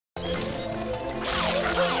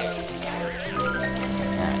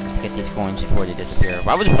Alright, let's get these coins before they disappear.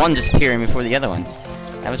 Why was one disappearing before the other ones?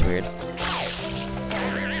 That was weird.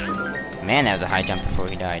 Man, that was a high jump before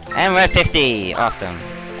he died. And we're at 50! Awesome.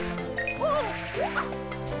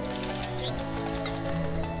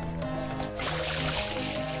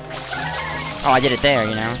 Oh, I did it there,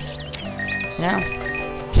 you know?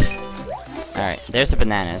 Alright, there's the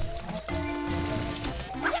bananas.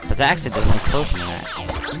 But actually, there's one closer than that.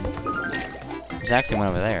 There's actually one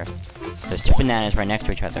over there. There's two bananas right next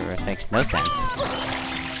to each other, which makes no sense.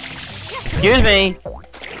 Excuse me!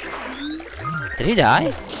 Did he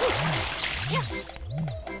die?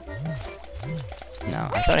 No,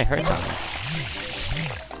 I thought I heard something.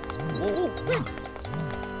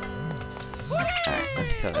 Alright,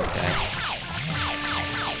 let's kill this guy.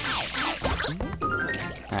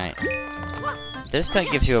 Alright. This guy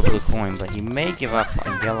gives you a blue coin, but he may give up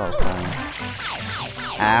a yellow coin.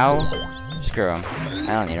 Ow. Screw him.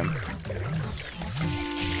 I don't need him.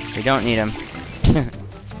 We don't need him.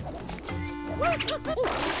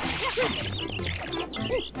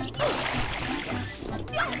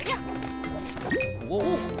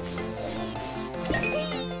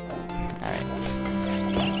 Alright.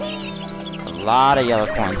 A lot of yellow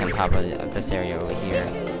coins on top of this area over here.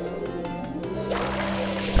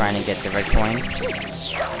 Trying to get the red coins.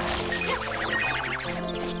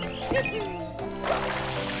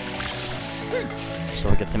 So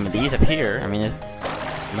we'll get some of these up here. I mean, there's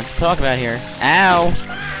much to talk about here. Ow!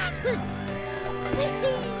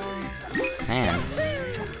 Man.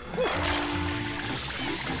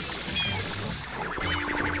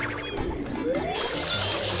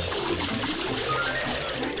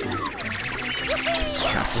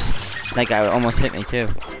 That guy almost hit me too.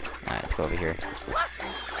 Alright, let's go over here.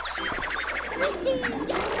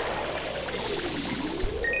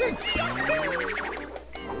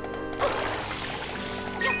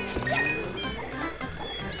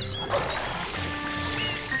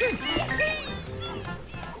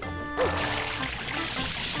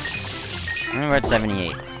 And we're at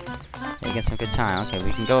 78. You get some good time. Okay,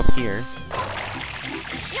 we can go up here.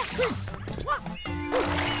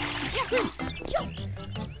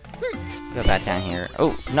 Go back down here.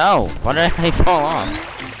 Oh, no! Why did I fall off?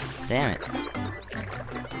 Damn it.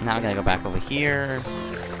 Now I'm gonna go back over here.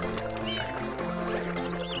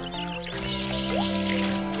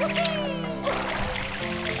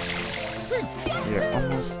 We're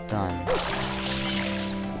almost done.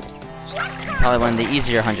 Probably one of the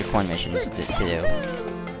easier 100 coin missions to do.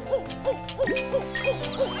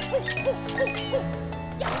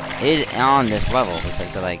 It is on this level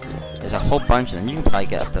because they're like, there's a whole bunch of them. You can probably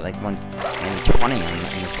get up to like maybe 20 in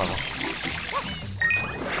this level.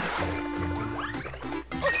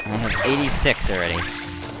 I have 86 already.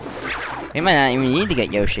 We might not even need to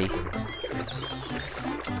get Yoshi.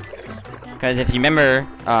 Because if you remember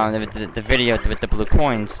the video with the blue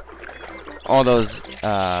coins, all those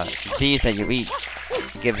bees that you eat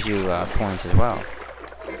gives you coins as well.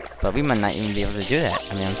 But we might not even be able to do that.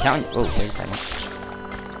 I mean, I'm telling you. Oh, wait a second.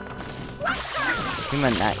 We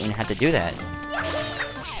might not even have to do that.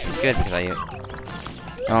 It's good because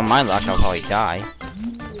on my luck, I'll probably die.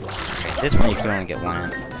 Okay, this one you can only get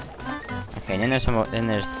one. Okay, then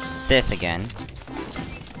there's this again.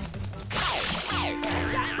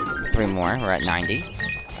 3 more. We're at 90.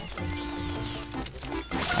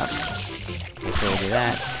 Oh. Before we do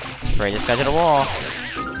that, spray this guy to the wall.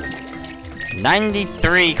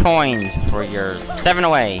 93 coins for your 7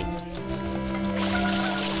 away.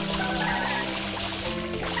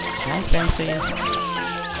 Nice, please.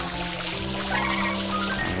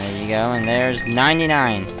 And there you go, and there's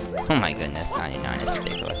 99. Oh my goodness, 99 is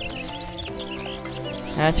ridiculous.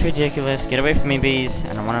 That's ridiculous. Get away from me, bees.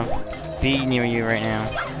 I don't want to be near you right now.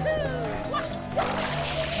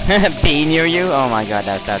 Be near you? Oh my god,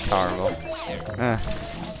 that's horrible.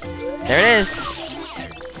 There it is!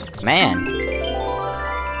 Man!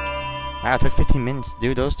 Wow, it took 15 minutes to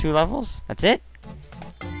do those 2 levels? That's it?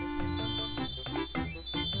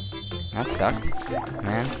 That sucked.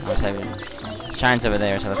 Man, I was having... It shines over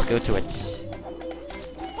there, so let's go to it.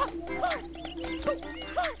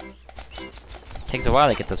 Takes a while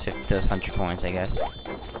to get those 100 coins, I guess.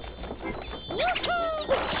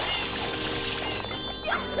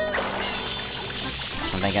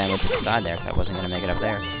 I think I went to the side there, because I wasn't going to make it up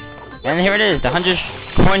there. And here it is, the 100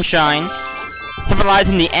 coin shine,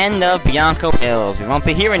 symbolizing the end of Bianco Hills. We won't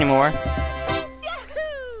be here anymore.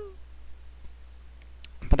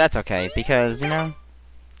 But that's okay, because, you know,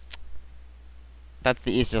 that's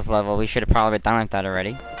the easiest level. We should have probably been done with that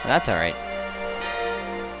already. But that's alright.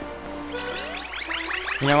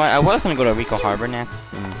 You know what? I was gonna go to Rico Harbor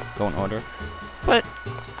next and go in order, but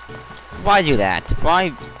why do that?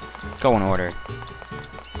 Why go in order?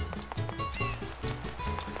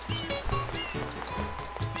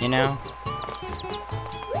 You know?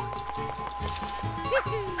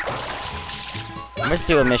 Let's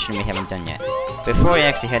do a mission we haven't done yet. Before we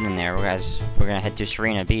actually head in there, we're gonna head to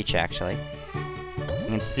Sirena Beach, actually. You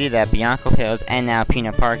can see that Bianco Hills and now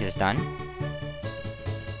Peanut Park is done.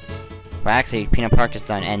 Well, actually, Peanut Park is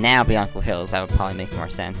done, and now Bianco Hills. That would probably make more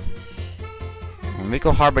sense. And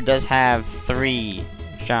Rico Harbor does have 3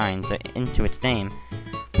 shines into its name,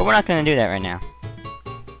 but we're not gonna do that right now.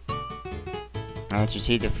 And as you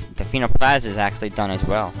see, the Fino Plaza is actually done as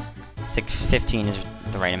well. 615 is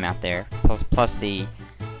the right amount there, plus the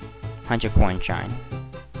 100 coin shine.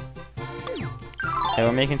 So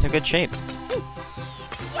we're making some good shape.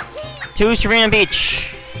 To Sirena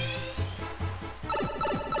Beach!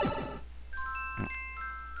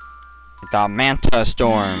 The Manta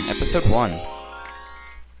Storm, Episode 1.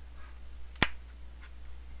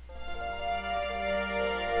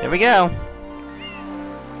 There we go!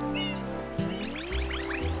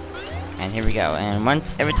 And here we go. And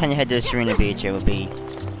every time you head to Sirena Beach, it will be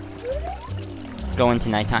going to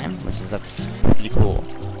nighttime, which looks pretty cool.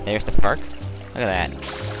 There's the park. Look at that.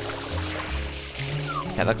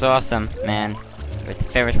 That looks awesome, man. With the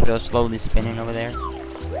Ferris wheel slowly spinning over there.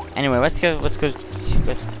 Anyway, let's do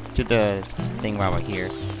the thing while we're here.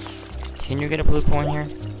 Can you get a blue coin here?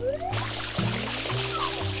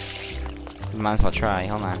 Might as well try.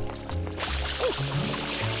 Hold on.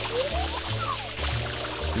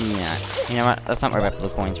 Yeah. You know what? Let's not worry about blue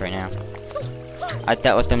coins right now. I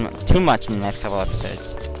dealt with them too much in the next couple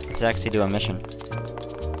episodes. Let's actually do a mission.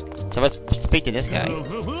 So let's speak to this guy.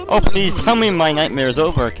 Oh, please tell me my nightmare is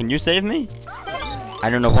over. Can you save me? I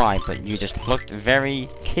don't know why, but you just looked very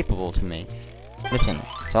capable to me. Listen,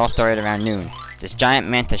 it all started around noon. This giant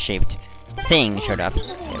manta-shaped thing showed up.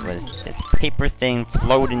 It was this paper thing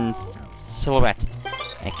floating silhouette.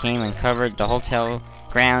 It came and covered the hotel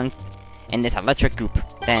grounds in this electric goop.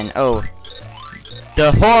 Then, oh,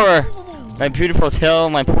 the horror! My beautiful hotel,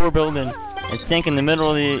 my poor building. It sank in the middle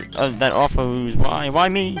of that awful ooze. Why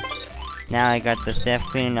me? Now I got the staff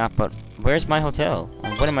cleaning up, but where's my hotel?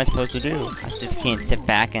 And what am I supposed to do? I just can't sit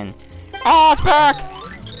back and... Oh, it's back!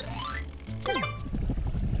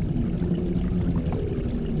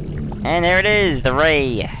 And there it is, the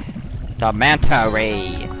ray. The manta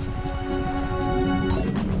ray.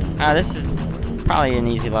 This is probably an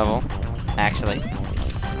easy level, actually.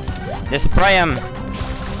 Just spray him!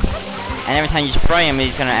 And every time you spray him,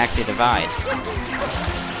 he's gonna actually divide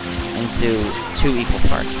into 2 equal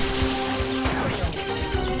parts.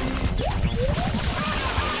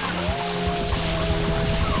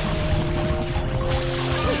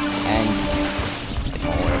 And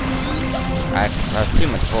I was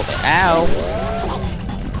pretty much full there. Ow!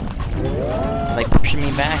 It's like pushing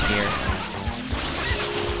me back here.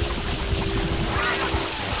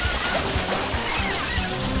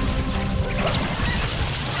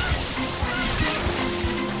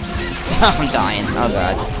 I'm dying. Oh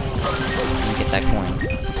god. Let me get that coin. Let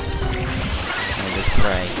me just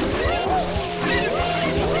pray.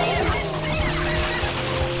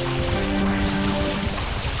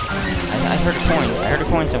 I heard a coin. I heard a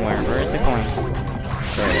coin somewhere. Where is the coin?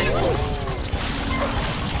 There it is.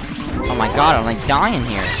 Oh my god, I'm like dying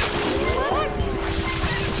here.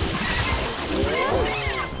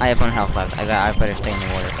 I have 1 health left. I better stay in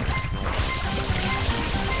the water.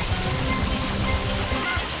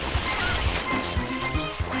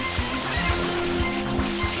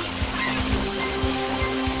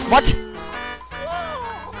 What?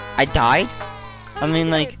 I died? I mean,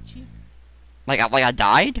 like I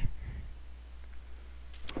died?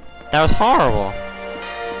 That was horrible.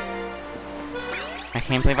 I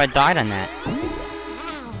can't believe I died on that.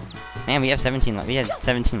 Man, we have 17 lives. We had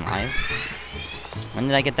 17 lives. When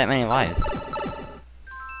did I get that many lives?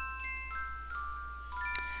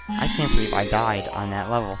 I can't believe I died on that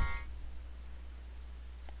level.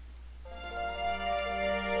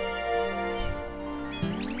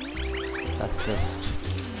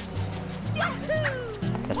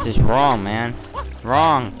 That's just wrong, man.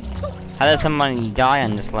 Wrong. How does somebody die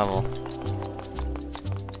on this level?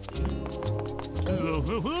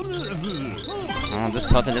 Oh, just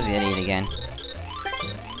talk to this idiot again.